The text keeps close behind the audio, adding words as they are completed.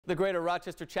The Greater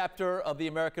Rochester Chapter of the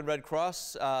American Red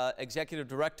Cross Executive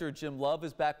Director Jim Love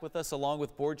is back with us, along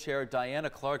with Board Chair Diana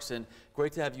Clarkson.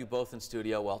 Great to have you both in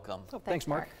studio. Welcome. Oh, thanks,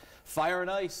 Mark. Fire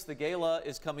Ice, the gala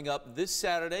is coming up this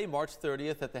Saturday, March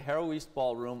 30th at the Harro East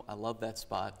Ballroom. I love that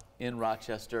spot in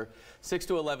Rochester. 6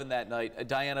 to 11 that night.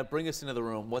 Diana, bring us into the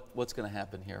room. What's going to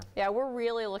happen here? Yeah, we're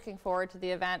really looking forward to the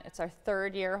event. It's our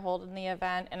third year holding the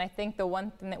event, and I think the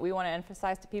one thing that we want to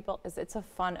emphasize to people is it's a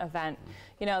fun event.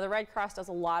 You know, the Red Cross does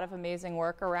a lot of amazing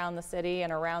work around the city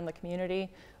and around the community,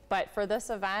 but for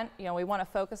this event, you know, we want to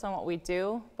focus on what we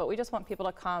do, but we just want people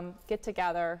to come, get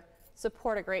together,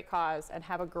 support a great cause, and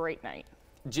have a great night.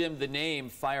 Jim, the name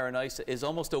Fire and Ice is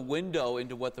almost a window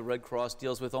into what the Red Cross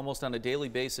deals with almost on a daily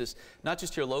basis, not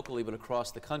just here locally, but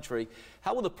across the country.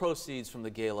 How will the proceeds from the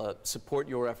gala support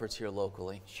your efforts here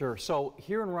locally? Sure. So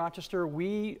here in Rochester,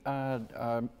 we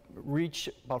reach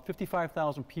about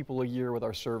 55,000 people a year with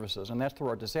our services, and that's through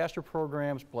our disaster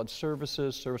programs, blood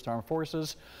services, service to armed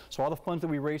forces. So all the funds that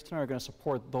we raise tonight are going to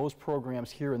support those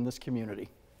programs here in this community.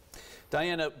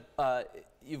 Diana,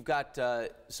 you've got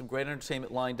some great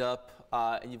entertainment lined up,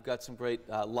 and you've got some great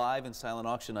live and silent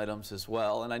auction items as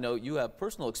well. And I know you have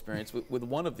personal experience with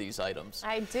one of these items.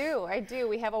 I do.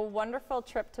 We have a wonderful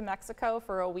trip to Mexico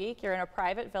for a week. You're in a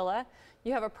private villa.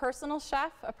 You have a personal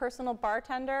chef, a personal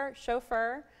bartender,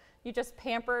 chauffeur. You just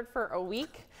pampered for a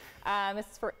week.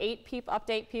 It's for up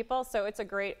to 8 people, so it's a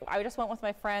great, I just went with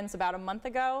my friends about a month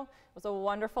ago. It was a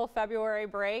wonderful February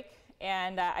break,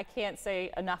 and I can't say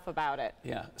enough about it.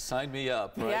 Yeah, sign me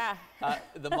up, right? Yeah.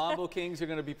 The Mambo Kings are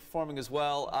going to be performing as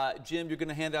well. Jim, you're going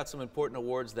to hand out some important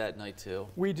awards that night, too.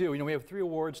 We do. You know, we have 3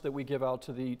 awards that we give out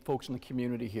to the folks in the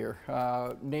community here,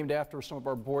 named after some of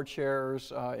our board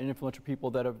chairs and influential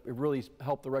people that have really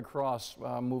helped the Red Cross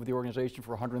move the organization for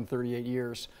 138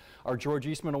 years. Our George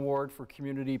Eastman Award for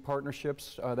Community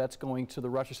Partnerships, that's going to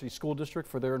the Rochester City School District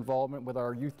for their involvement with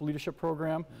our youth leadership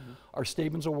program. Our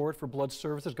Stabens Award for Blood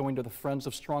Services going to the Friends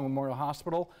of Strong Memorial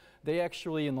Hospital. They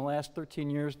actually, in the last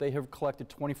 13 years, they have collected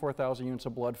 24,000 units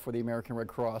of blood for the American Red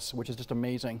Cross, which is just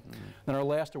amazing. Then our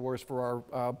last award is for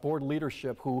our board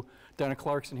leadership, who Diana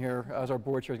Clarkson here, as our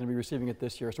board chair, is going to be receiving it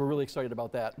this year. So we're really excited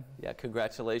about that. Yeah,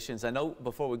 congratulations. I know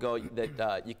before we go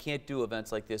that you can't do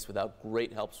events like this without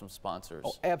great help from sponsors.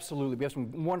 Oh, absolutely. We have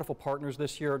some wonderful partners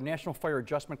this year. National Fire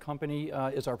Adjustment Company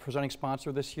is our presenting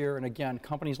sponsor this year. And again,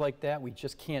 companies like that, we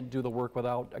just can't do the work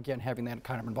without, again, having that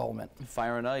kind of involvement.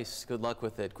 Fire and Ice, good luck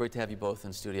with it. Great to have you both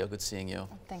in studio. Good seeing you.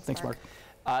 Thanks, Mark.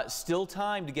 Still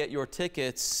time to get your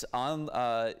tickets on.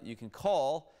 You can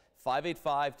call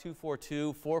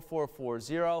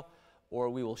 585-242-4440, or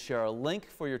we will share a link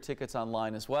for your tickets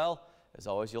online as well. As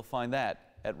always, you'll find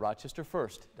that at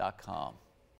rochesterfirst.com.